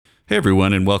Hey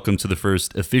everyone, and welcome to the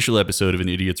first official episode of An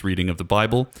Idiot's Reading of the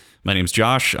Bible. My name's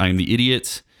Josh, I'm the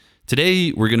Idiot.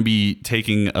 Today we're going to be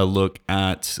taking a look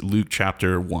at Luke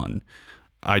chapter 1.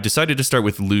 I decided to start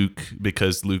with Luke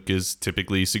because Luke is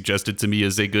typically suggested to me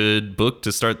as a good book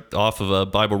to start off of a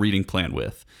Bible reading plan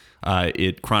with.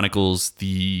 It chronicles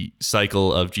the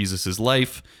cycle of Jesus'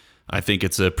 life. I think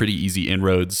it's a pretty easy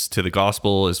inroads to the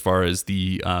gospel as far as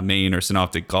the main or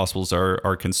synoptic gospels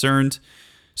are concerned.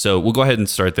 So we'll go ahead and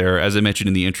start there. As I mentioned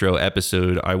in the intro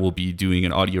episode, I will be doing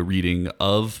an audio reading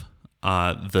of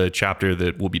the chapter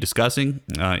that we'll be discussing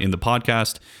in the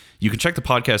podcast. You can check the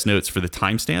podcast notes for the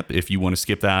timestamp if you want to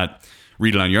skip that,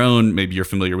 read it on your own. Maybe you're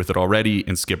familiar with it already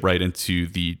and skip right into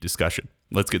the discussion.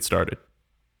 Let's get started.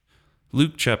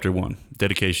 Luke chapter 1,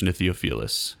 dedication to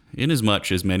Theophilus. Inasmuch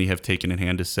as many have taken in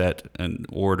hand to set and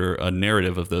order a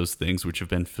narrative of those things which have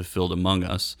been fulfilled among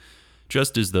us,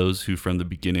 just as those who from the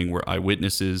beginning were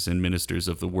eyewitnesses and ministers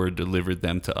of the word delivered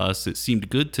them to us, it seemed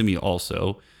good to me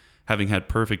also, having had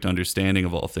perfect understanding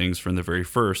of all things from the very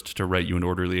first, to write you an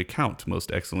orderly account,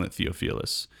 most excellent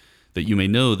Theophilus, that you may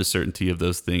know the certainty of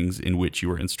those things in which you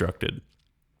were instructed.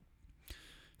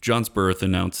 John's birth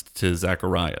announced to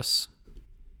Zacharias.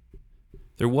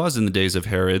 There was in the days of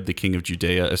Herod, the king of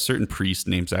Judea, a certain priest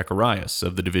named Zacharias,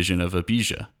 of the division of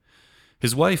Abijah.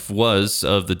 His wife was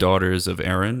of the daughters of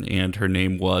Aaron, and her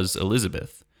name was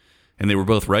Elizabeth. And they were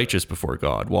both righteous before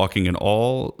God, walking in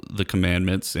all the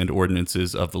commandments and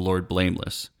ordinances of the Lord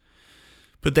blameless.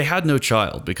 But they had no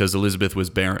child, because Elizabeth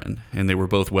was barren, and they were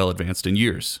both well advanced in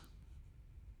years.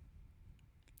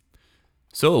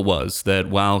 So it was that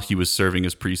while he was serving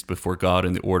as priest before God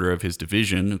in the order of his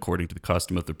division, according to the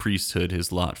custom of the priesthood,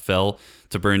 his lot fell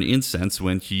to burn incense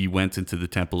when he went into the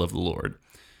temple of the Lord.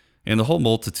 And the whole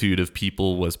multitude of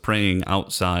people was praying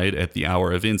outside at the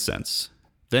hour of incense.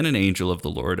 Then an angel of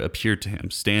the Lord appeared to him,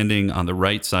 standing on the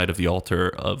right side of the altar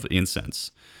of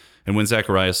incense. And when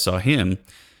Zacharias saw him,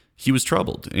 he was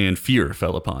troubled, and fear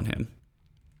fell upon him.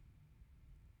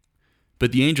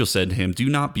 But the angel said to him, "Do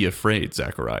not be afraid,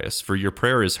 Zacharias, for your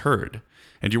prayer is heard,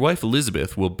 and your wife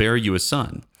Elizabeth will bear you a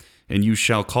son, and you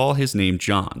shall call his name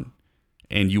John.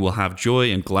 And you will have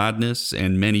joy and gladness,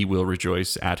 and many will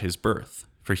rejoice at his birth.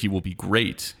 For he will be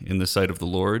great in the sight of the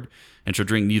Lord, and shall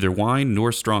drink neither wine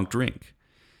nor strong drink.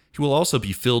 He will also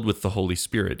be filled with the Holy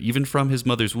Spirit, even from his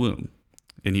mother's womb.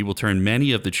 And he will turn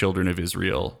many of the children of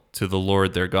Israel to the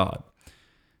Lord their God.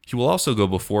 He will also go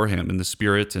before him in the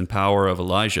spirit and power of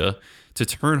Elijah, to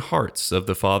turn hearts of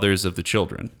the fathers of the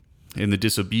children, and the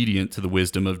disobedient to the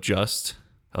wisdom of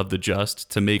the just,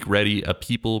 to make ready a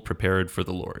people prepared for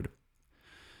the Lord."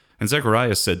 And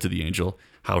Zacharias said to the angel,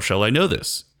 "How shall I know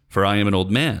this? For I am an old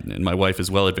man, and my wife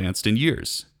is well advanced in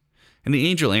years." And the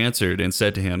angel answered and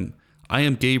said to him, "I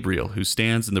am Gabriel, who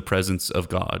stands in the presence of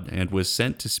God, and was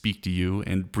sent to speak to you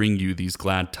and bring you these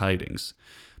glad tidings.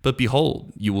 But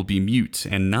behold, you will be mute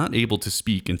and not able to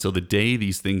speak until the day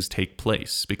these things take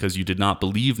place, because you did not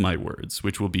believe my words,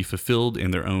 which will be fulfilled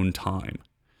in their own time."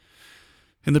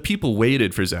 And the people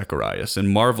waited for Zacharias and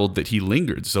marveled that he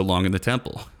lingered so long in the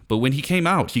temple. But when he came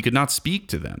out, he could not speak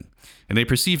to them. And they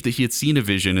perceived that he had seen a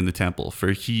vision in the temple,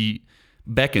 for he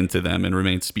beckoned to them and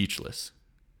remained speechless.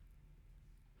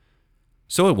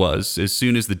 So it was, as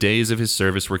soon as the days of his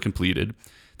service were completed,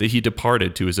 that he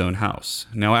departed to his own house.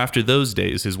 Now after those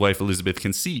days his wife Elizabeth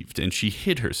conceived, and she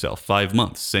hid herself 5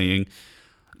 months, saying,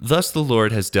 "Thus the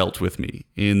Lord has dealt with me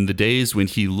in the days when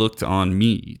he looked on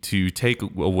me to take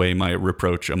away my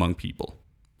reproach among people."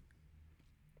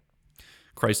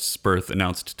 Christ's birth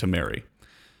announced to Mary.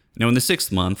 Now in the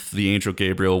 6th month, the angel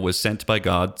Gabriel was sent by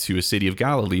God to a city of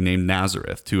Galilee named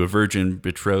Nazareth, to a virgin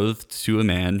betrothed to a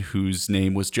man whose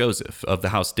name was Joseph, of the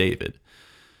house David.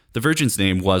 The virgin's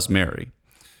name was Mary.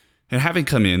 And having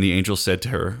come in, the angel said to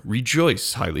her,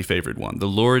 "Rejoice, highly favored one, the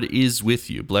Lord is with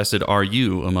you. Blessed are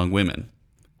you among women."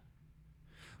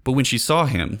 But when she saw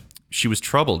him, she was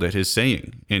troubled at his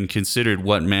saying, and considered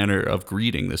what manner of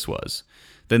greeting this was.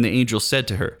 Then the angel said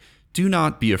to her, "Do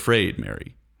not be afraid,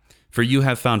 Mary, for you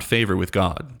have found favor with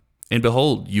God. And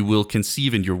behold, you will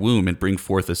conceive in your womb and bring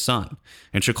forth a son,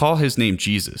 and shall call his name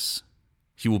Jesus.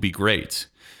 He will be great,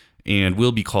 and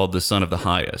will be called the Son of the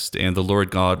Highest, and the Lord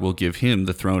God will give him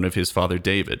the throne of his father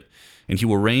David, and he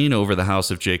will reign over the house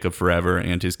of Jacob forever,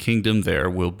 and his kingdom there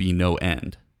will be no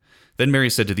end." Then Mary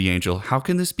said to the angel, "How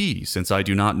can this be, since I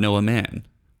do not know a man?"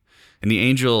 And the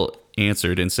angel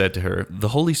answered and said to her, "The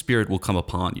Holy Spirit will come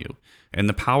upon you, and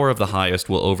the power of the Highest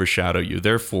will overshadow you.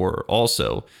 Therefore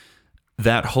also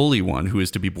that Holy One who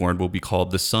is to be born will be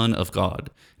called the Son of God.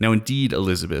 Now indeed,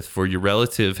 Elizabeth, for your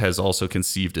relative has also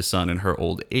conceived a son in her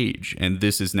old age, and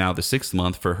this is now the 6th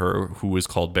month for her who was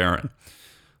called barren.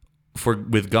 for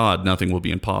with God nothing will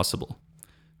be impossible."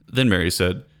 Then Mary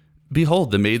said,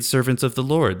 "Behold, the maidservant of the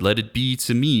Lord, let it be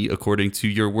to me according to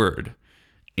your word."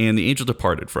 And the angel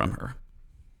departed from her.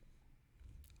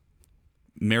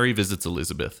 Mary visits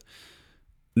Elizabeth.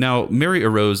 Now Mary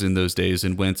arose in those days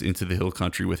and went into the hill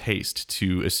country with haste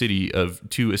to a city of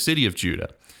Judah,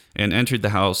 and entered the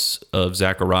house of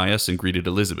Zacharias and greeted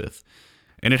Elizabeth.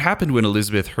 And it happened when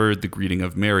Elizabeth heard the greeting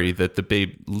of Mary that the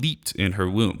babe leaped in her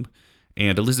womb,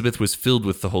 and Elizabeth was filled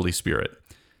with the Holy Spirit.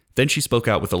 Then she spoke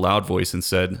out with a loud voice and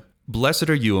said, "Blessed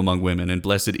are you among women, and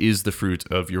blessed is the fruit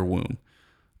of your womb.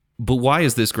 But why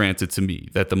is this granted to me,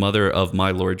 that the mother of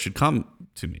my Lord should come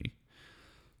to me?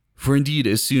 For indeed,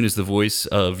 as soon as the voice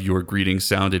of your greeting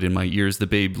sounded in my ears, the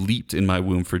babe leaped in my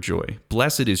womb for joy.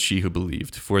 Blessed is she who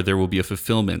believed, for there will be a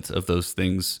fulfillment of those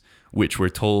things which were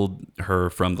told her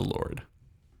from the Lord."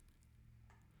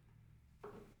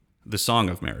 The Song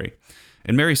of Mary.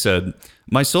 And Mary said,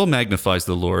 "My soul magnifies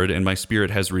the Lord, and my spirit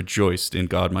has rejoiced in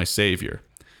God my Savior.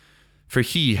 For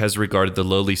he has regarded the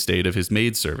lowly state of his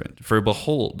maidservant. For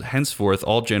behold, henceforth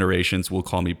all generations will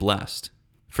call me blessed.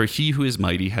 For he who is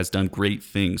mighty has done great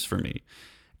things for me,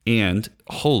 and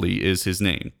holy is his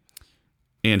name.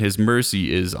 And his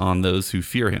mercy is on those who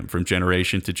fear him from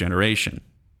generation to generation.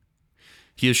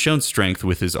 He has shown strength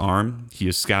with his arm. He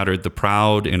has scattered the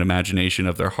proud in imagination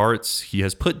of their hearts. He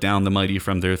has put down the mighty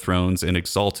from their thrones and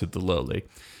exalted the lowly.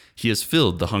 He has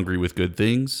filled the hungry with good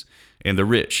things, and the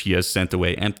rich he has sent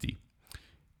away empty.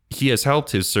 He has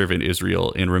helped his servant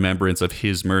Israel in remembrance of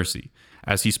his mercy,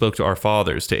 as he spoke to our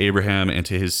fathers, to Abraham, and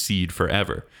to his seed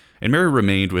forever." And Mary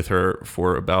remained with her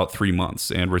for about 3 months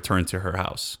and returned to her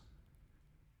house.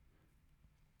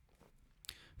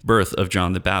 Birth of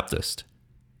John the Baptist.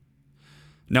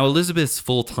 Now Elizabeth's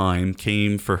full time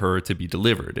came for her to be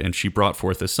delivered, and she brought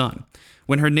forth a son.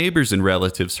 When her neighbors and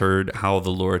relatives heard how the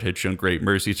Lord had shown great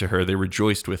mercy to her, they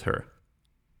rejoiced with her.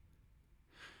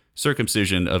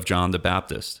 Circumcision of John the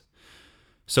Baptist.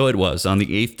 So it was on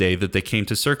the 8th day that they came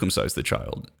to circumcise the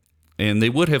child. And they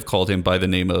would have called him by the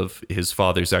name of his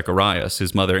father Zacharias.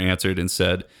 His mother answered and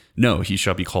said, "No, he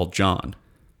shall be called John."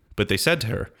 But they said to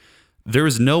her, "There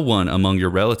is no one among your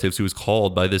relatives who is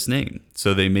called by this name."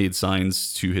 So they made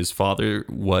signs to his father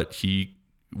what he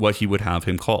would have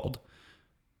him called.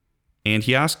 And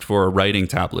he asked for a writing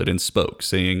tablet and spoke,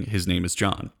 saying, "His name is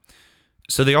John."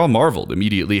 So they all marveled.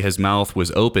 Immediately his mouth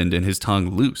was opened and his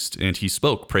tongue loosed, and he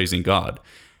spoke, praising God.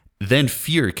 Then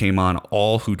fear came on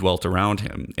all who dwelt around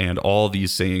him, and all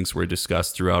these sayings were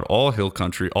discussed throughout all the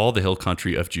hill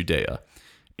country of Judea,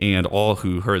 and all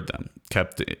who heard them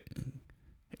kept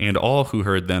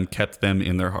them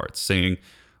in their hearts, saying,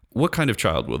 "What kind of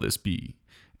child will this be?"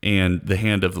 And the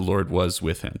hand of the Lord was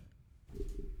with him.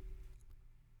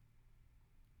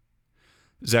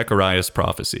 Zacharias'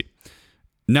 prophecy.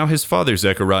 Now his father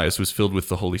Zacharias was filled with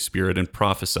the Holy Spirit and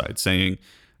prophesied, saying,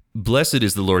 "Blessed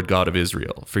is the Lord God of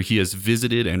Israel, for he has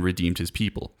visited and redeemed his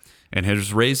people, and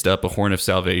has raised up a horn of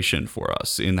salvation for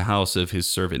us in the house of his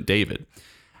servant David,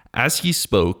 as he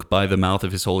spoke by the mouth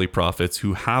of his holy prophets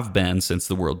who have been since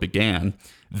the world began,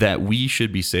 that we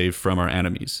should be saved from our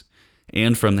enemies,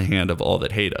 and from the hand of all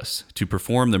that hate us, to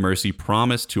perform the mercy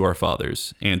promised to our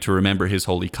fathers, and to remember his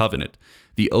holy covenant,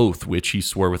 the oath which he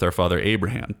swore with our father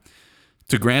Abraham,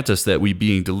 to grant us that we,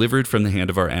 being delivered from the hand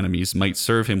of our enemies, might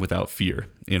serve him without fear,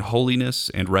 in holiness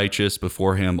and righteous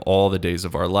before him all the days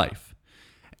of our life.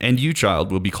 And you, child,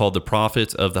 will be called the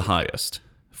prophet of the highest,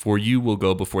 for you will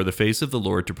go before the face of the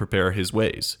Lord to prepare his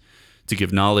ways, to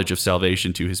give knowledge of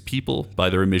salvation to his people by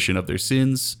the remission of their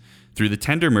sins, through the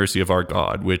tender mercy of our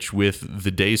God, which with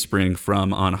the dayspring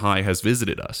from on high has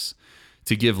visited us,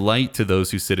 to give light to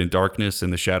those who sit in darkness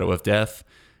and the shadow of death,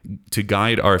 to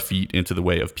guide our feet into the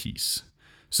way of peace.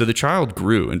 So the child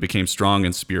grew and became strong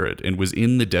in spirit, and was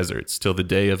in the deserts till the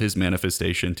day of his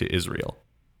manifestation to Israel.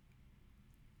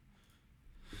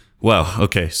 Wow,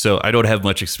 okay, so I don't have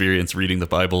much experience reading the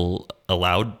Bible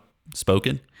aloud,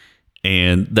 spoken,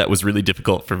 and that was really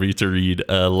difficult for me to read.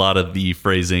 A lot of the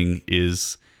phrasing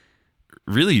is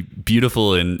really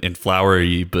beautiful and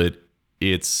flowery, but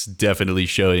it's definitely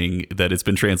showing that it's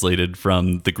been translated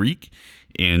from the Greek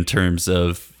in terms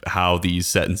of how these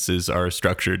sentences are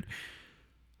structured.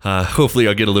 Hopefully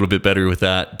I'll get a little bit better with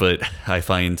that, but I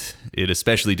find it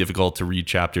especially difficult to read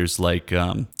chapters like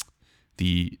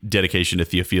the dedication to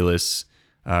Theophilus,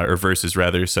 or verses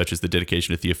rather, such as the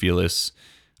dedication to Theophilus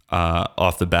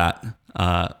off the bat.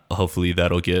 Hopefully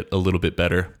that'll get a little bit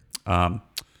better.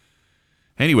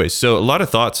 Anyway, so a lot of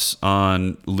thoughts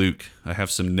on Luke. I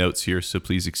have some notes here, so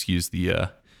please excuse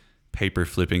the paper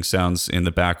flipping sounds in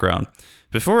the background.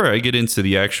 Before I get into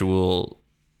the actual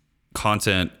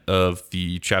content of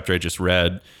the chapter I just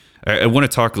read, I want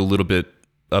to talk a little bit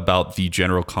about the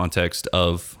general context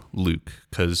of Luke,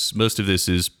 because most of this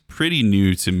is pretty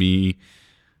new to me,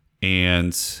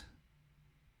 and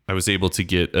I was able to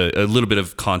get a little bit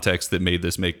of context that made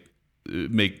this make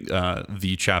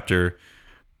the chapter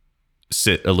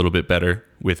sit a little bit better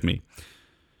with me.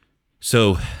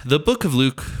 So the book of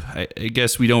Luke, I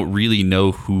guess we don't really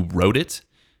know who wrote it.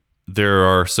 There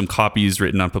are some copies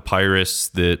written on papyrus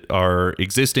that are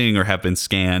existing or have been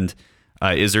scanned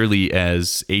as early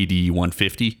as AD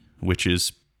 150, which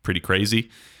is pretty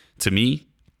crazy to me.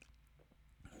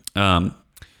 Now,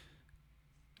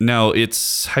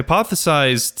 it's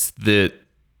hypothesized that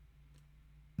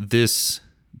this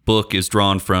book is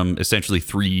drawn from essentially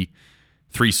three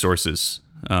sources,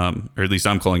 or at least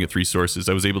I'm calling it three sources.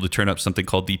 I was able to turn up something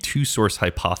called the two-source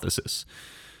hypothesis.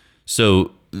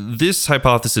 So this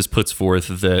hypothesis puts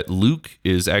forth that Luke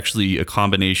is actually a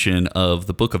combination of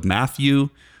the book of Matthew,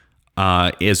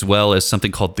 as well as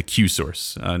something called the Q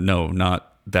source. No,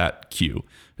 not that Q,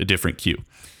 a different Q.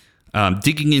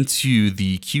 Digging into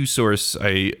the Q source,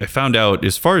 I found out,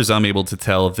 as far as I'm able to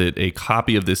tell, that a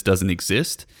copy of this doesn't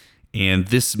exist. And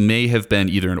this may have been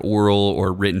either an oral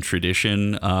or written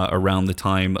tradition around the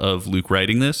time of Luke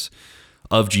writing this,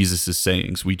 of Jesus'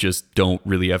 sayings. We just don't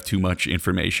really have too much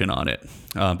information on it.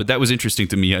 But that was interesting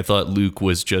to me. I thought Luke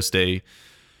was just a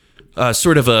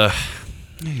sort of a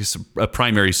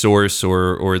primary source,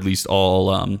 or at least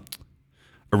all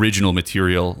original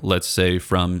material, let's say,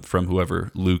 from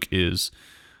whoever Luke is.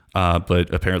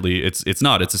 But apparently it's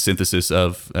not. It's a synthesis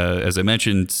of, as I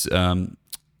mentioned,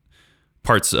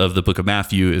 parts of the book of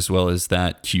Matthew, as well as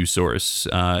that Q source,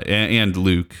 and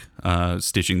Luke,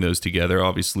 stitching those together,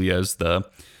 obviously, as the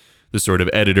sort of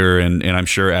editor, and I'm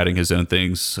sure adding his own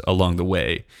things along the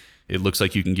way. It looks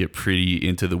like you can get pretty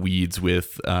into the weeds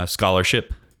with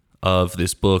scholarship of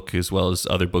this book, as well as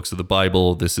other books of the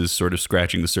Bible. This is sort of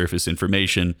scratching the surface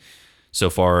information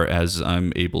so far as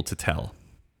I'm able to tell.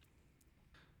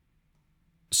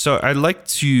 So I'd like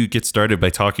to get started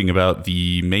by talking about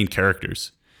the main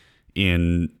characters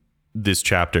in this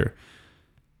chapter.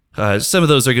 Some of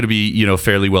those are going to be,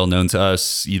 fairly well known to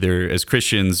us, either as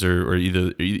Christians or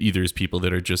either as people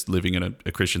that are just living in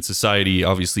a Christian society.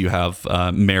 Obviously, you have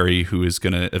Mary, who is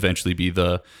going to eventually be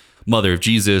the mother of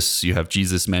Jesus. You have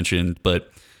Jesus mentioned,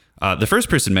 but the first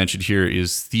person mentioned here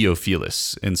is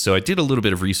Theophilus. And so I did a little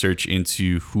bit of research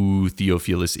into who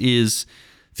Theophilus is.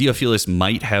 Theophilus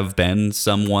might have been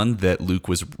someone that Luke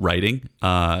was writing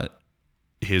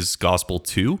his gospel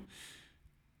to.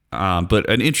 But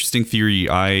an interesting theory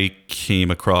I came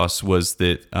across was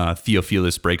that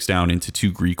Theophilus breaks down into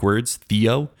two Greek words,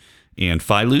 theo and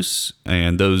philos,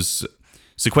 and those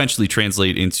sequentially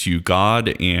translate into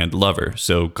God and lover,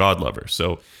 so God lover.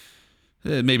 So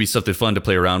maybe something fun to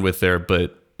play around with there,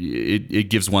 but it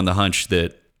gives one the hunch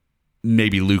that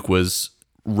maybe Luke was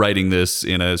writing this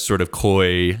in a sort of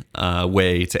coy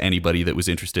way to anybody that was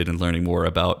interested in learning more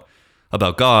about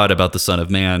God, about the Son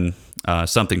of Man,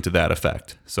 something to that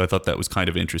effect. So I thought that was kind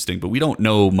of interesting. But we don't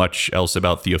know much else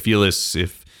about Theophilus,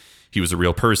 if he was a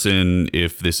real person,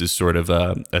 if this is sort of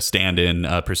a stand-in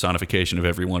personification of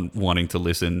everyone wanting to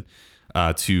listen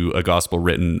to a gospel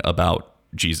written about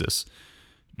Jesus.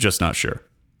 Just not sure.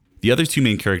 The other two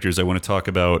main characters I want to talk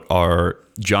about are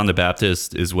John the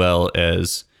Baptist as well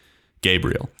as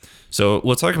Gabriel. So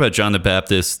we'll talk about John the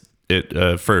Baptist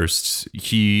first.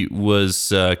 He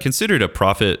was considered a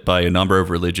prophet by a number of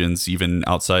religions, even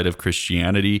outside of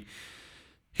Christianity.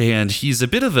 And he's a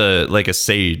bit of a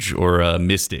sage or a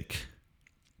mystic.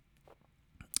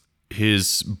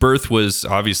 His birth was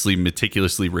obviously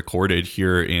meticulously recorded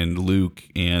here in Luke,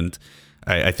 and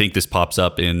I think this pops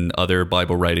up in other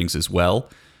Bible writings as well.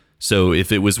 So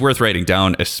if it was worth writing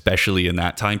down, especially in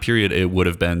that time period, it would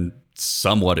have been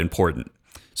somewhat important.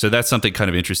 So that's something kind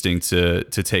of interesting to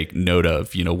take note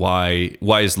of. Why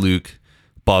is Luke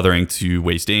bothering to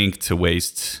waste ink, to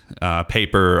waste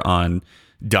paper on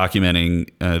documenting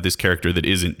this character that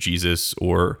isn't Jesus,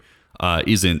 or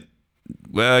isn't,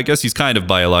 well, I guess he's kind of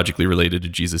biologically related to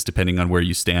Jesus, depending on where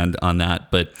you stand on that.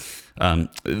 But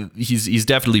he's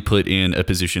definitely put in a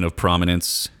position of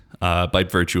prominence by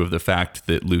virtue of the fact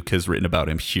that Luke has written about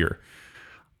him here.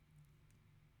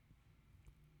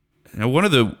 Now, one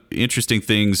of the interesting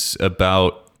things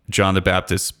about John the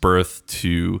Baptist's birth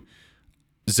to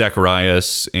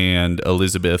Zacharias and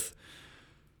Elizabeth,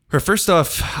 first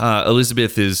off,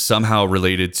 Elizabeth is somehow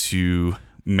related to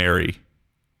Mary.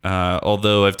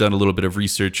 Although I've done a little bit of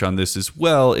research on this as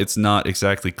well, it's not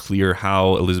exactly clear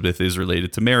how Elizabeth is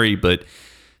related to Mary, but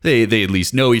they at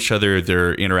least know each other,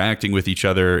 they're interacting with each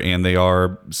other, and they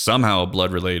are somehow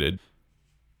blood related.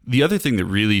 The other thing that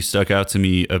really stuck out to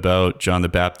me about John the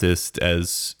Baptist,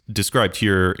 as described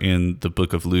here in the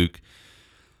book of Luke,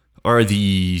 are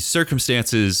the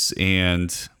circumstances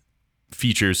and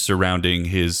features surrounding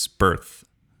his birth,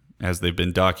 as they've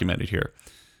been documented here.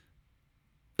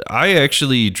 I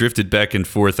actually drifted back and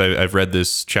forth. I've read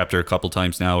this chapter a couple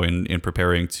times now in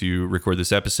preparing to record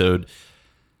this episode.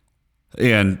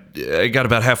 And I got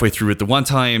about halfway through it.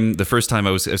 The first time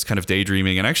I was kind of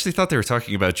daydreaming, and I actually thought they were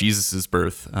talking about Jesus's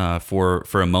birth for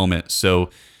a moment. So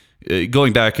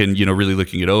going back and, really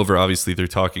looking it over, obviously they're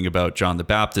talking about John the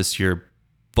Baptist here,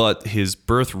 but his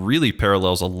birth really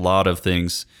parallels a lot of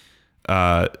things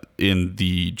in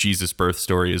the Jesus birth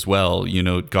story as well.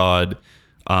 God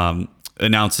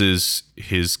announces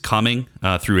his coming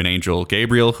through an angel,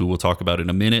 Gabriel, who we'll talk about in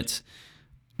a minute.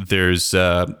 There's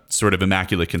sort of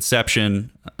immaculate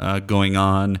conception going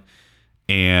on,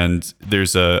 and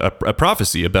there's a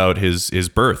prophecy about his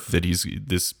birth, that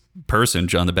this person,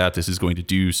 John the Baptist, is going to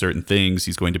do certain things.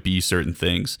 He's going to be certain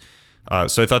things.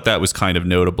 So I thought that was kind of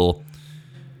notable.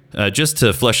 Just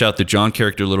to flesh out the John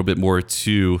character a little bit more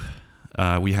too,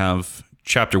 we have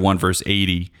chapter 1, verse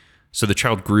 80. So the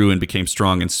child grew and became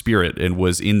strong in spirit and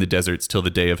was in the deserts till the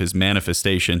day of his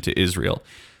manifestation to Israel.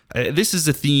 This is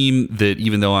a theme that,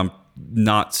 even though I'm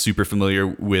not super familiar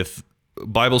with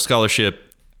Bible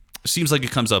scholarship, seems like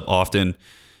it comes up often.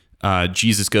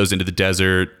 Jesus goes into the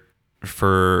desert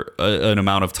for an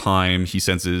amount of time. He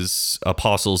sends his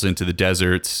apostles into the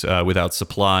desert without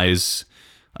supplies,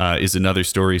 is another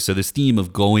story. So this theme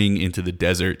of going into the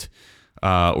desert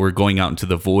or going out into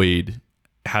the void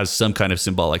has some kind of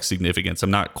symbolic significance.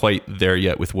 I'm not quite there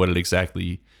yet with what it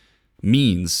exactly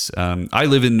means. I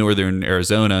live in northern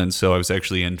Arizona, and so I was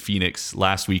actually in Phoenix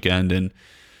last weekend, and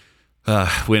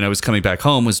when I was coming back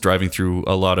home, was driving through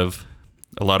a lot of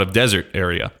desert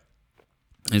area.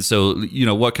 And so,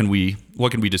 what can we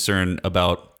discern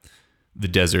about the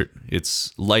desert?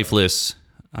 It's lifeless.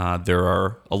 There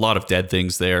are a lot of dead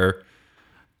things there.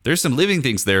 There's some living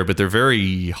things there, but they're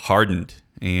very hardened,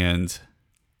 and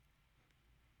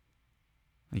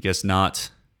I guess not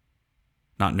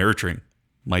nurturing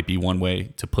might be one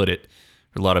way to put it.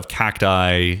 There are a lot of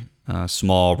cacti,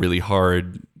 small, really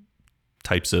hard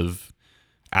types of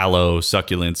aloe,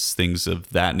 succulents, things of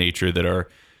that nature that are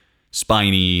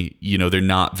spiny. They're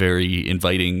not very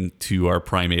inviting to our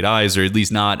primate eyes, or at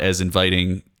least not as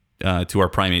inviting to our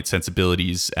primate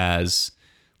sensibilities as,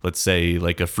 let's say,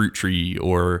 like a fruit tree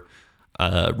or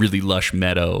a really lush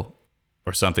meadow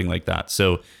or something like that.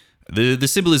 So the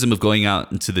symbolism of going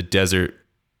out into the desert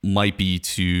might be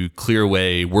to clear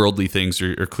away worldly things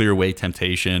or clear away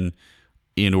temptation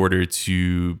in order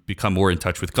to become more in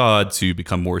touch with God, to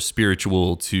become more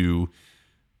spiritual, to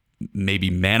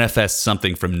maybe manifest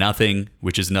something from nothing,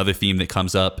 which is another theme that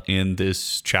comes up in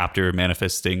this chapter,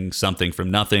 manifesting something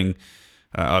from nothing.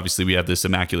 Obviously, we have this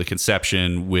Immaculate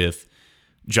Conception with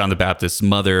John the Baptist's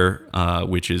mother,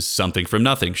 which is something from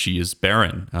nothing. She is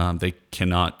barren. They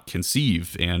cannot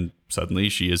conceive, and suddenly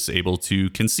she is able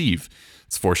to conceive.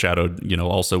 It's foreshadowed,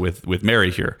 also with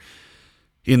Mary here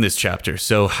in this chapter.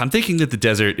 So I'm thinking that the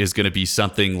desert is going to be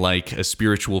something like a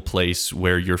spiritual place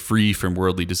where you're free from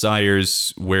worldly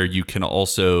desires, where you can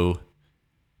also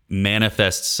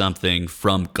manifest something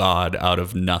from God out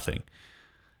of nothing.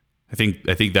 I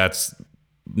think that's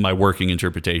my working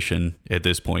interpretation at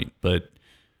this point, but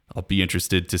I'll be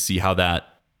interested to see how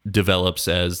that develops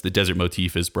as the desert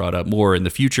motif is brought up more in the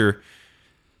future.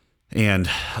 And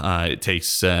it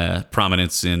takes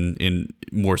prominence in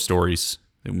more stories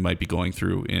that we might be going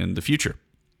through in the future.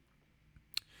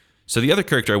 So the other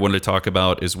character I wanted to talk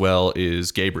about as well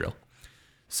is Gabriel.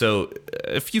 So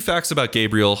a few facts about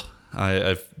Gabriel.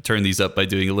 I've turned these up by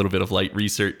doing a little bit of light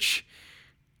research.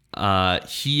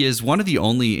 He is one of the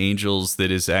only angels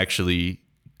that is actually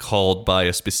called by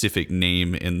a specific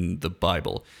name in the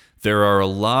Bible. There are a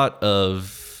lot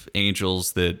of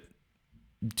angels that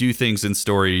do things in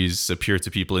stories, appear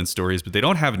to people in stories, but they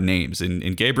don't have names.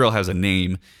 And Gabriel has a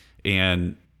name,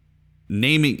 and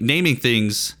naming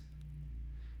things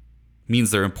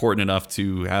means they're important enough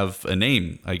to have a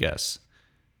name, I guess.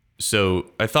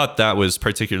 So I thought that was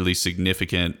particularly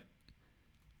significant.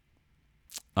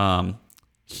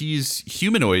 He's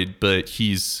humanoid, but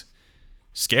he's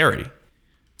scary.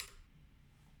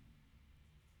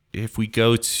 If we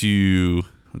go to,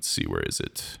 let's see, where is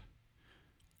it?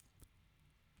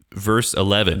 Verse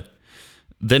 11.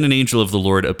 Then an angel of the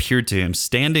Lord appeared to him,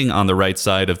 standing on the right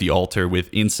side of the altar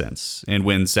with incense. And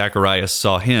when Zacharias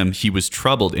saw him, he was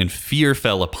troubled, and fear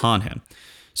fell upon him.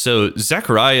 So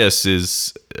Zacharias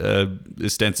is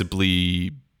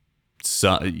ostensibly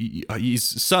he's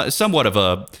somewhat of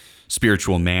a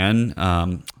spiritual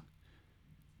man.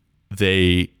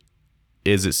 They,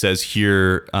 as it says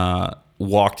here,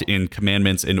 walked in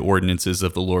commandments and ordinances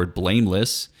of the Lord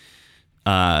blameless.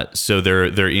 So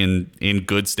they're in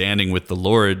good standing with the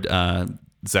Lord.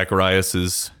 Zacharias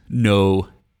is no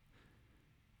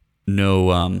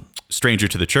stranger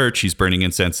to the church. He's burning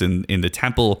incense in the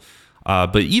temple.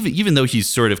 But even though he's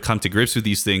sort of come to grips with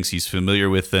these things, he's familiar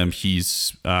with them.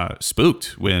 He's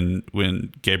spooked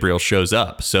when Gabriel shows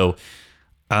up. So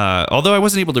although I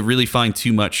wasn't able to really find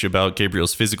too much about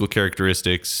Gabriel's physical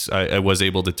characteristics, I was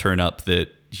able to turn up that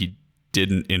he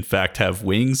didn't in fact have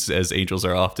wings, as angels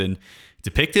are often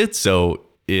depicted. So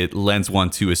it lends one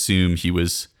to assume he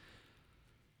was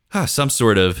some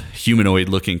sort of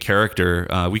humanoid-looking character.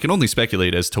 We can only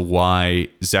speculate as to why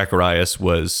Zacharias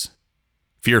was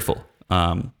fearful.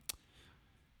 And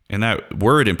that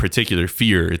word in particular,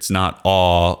 fear, it's not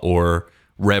awe or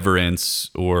reverence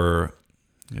or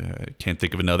can't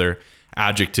think of another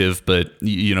adjective, but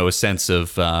a sense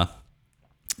of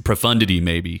profundity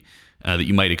maybe that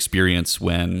you might experience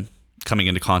when coming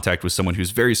into contact with someone who's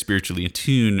very spiritually in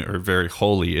tune or very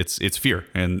holy. It's fear,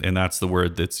 and that's the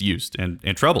word that's used, and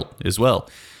troubled as well.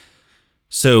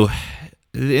 So,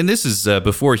 and this is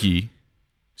before he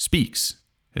speaks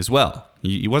as well.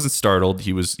 He wasn't startled.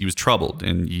 He was troubled,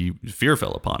 and fear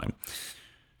fell upon him.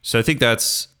 So I think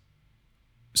that's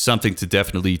something to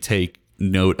definitely take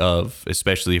note of,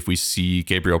 especially if we see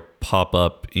Gabriel pop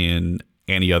up in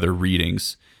any other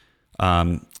readings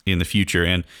in the future.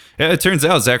 And it turns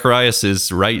out Zacharias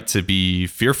is right to be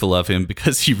fearful of him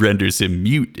because he renders him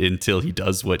mute until he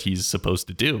does what he's supposed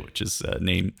to do, which is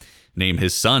name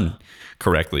his son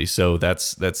correctly. So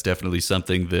that's definitely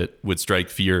something that would strike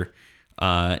fear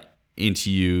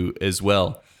into you as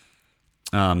well.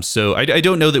 So I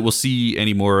don't know that we'll see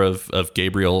any more of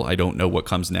Gabriel. I don't know what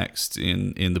comes next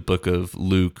in the book of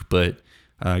Luke, but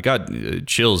I got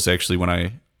chills actually when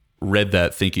I read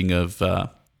that, thinking of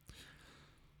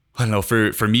I don't know.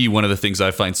 For me, one of the things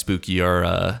I find spooky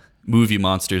are movie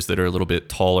monsters that are a little bit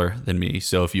taller than me.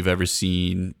 So if you've ever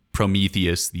seen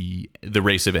Prometheus, the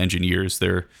race of engineers,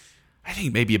 they're, I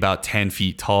think, maybe about 10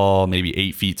 feet tall, maybe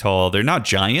 8 feet tall. They're not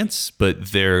giants,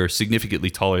 but they're significantly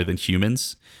taller than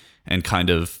humans and kind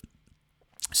of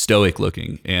stoic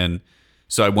looking. And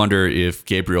so I wonder if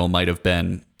Gabriel might have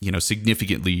been,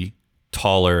 significantly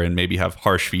taller and maybe have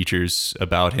harsh features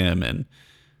about him,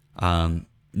 and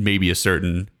maybe a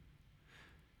certain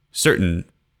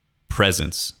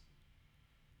presence.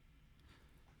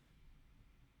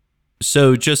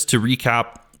 So just to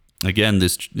recap, again,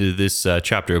 this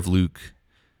chapter of Luke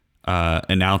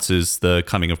announces the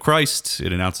coming of Christ.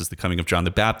 It announces the coming of John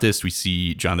the Baptist. We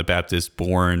see John the Baptist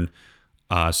born,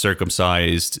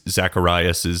 circumcised.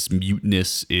 Zacharias's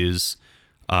muteness is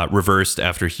reversed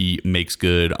after he makes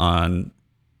good on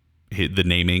the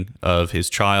naming of his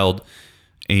child.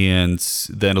 And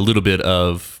then a little bit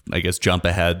of, I guess, jump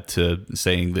ahead to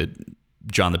saying that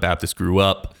John the Baptist grew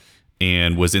up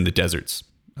and was in the deserts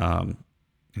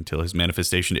until his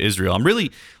manifestation to Israel. I'm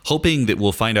really hoping that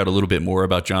we'll find out a little bit more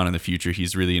about John in the future.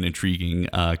 He's really an intriguing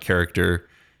character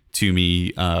to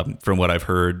me, from what I've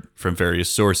heard from various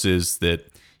sources,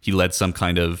 that he led some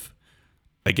kind of,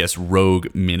 I guess,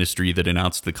 rogue ministry that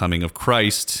announced the coming of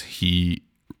Christ. He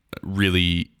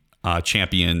really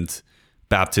championed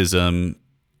baptism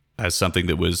as something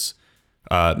that was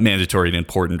mandatory and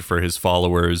important for his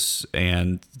followers,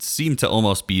 and seemed to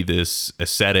almost be this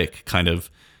ascetic kind of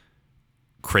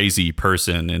crazy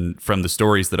person. And from the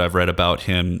stories that I've read about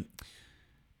him,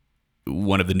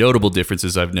 one of the notable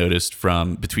differences I've noticed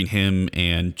between him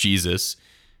and Jesus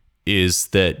is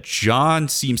that John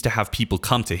seems to have people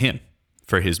come to him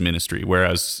for his ministry,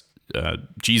 whereas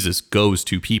Jesus goes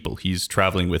to people. He's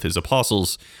traveling with his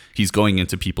apostles. He's going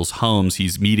into people's homes.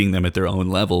 He's meeting them at their own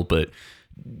level. But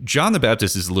John the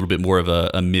Baptist is a little bit more of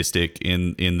a mystic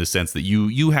in the sense that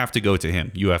you have to go to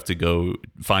him. You have to go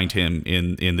find him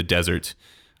in the desert.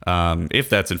 If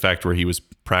that's in fact where he was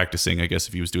practicing. I guess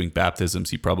if he was doing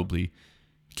baptisms, he probably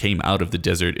came out of the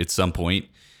desert at some point.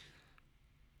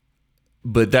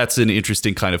 But that's an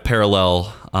interesting kind of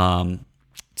parallel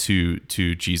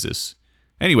to Jesus.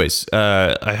 Anyways,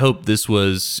 I hope this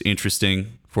was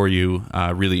interesting for you.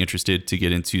 Really interested to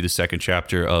get into the second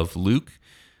chapter of Luke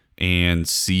and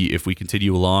see if we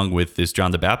continue along with this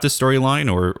John the Baptist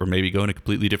storyline, or maybe go in a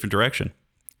completely different direction.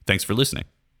 Thanks for listening.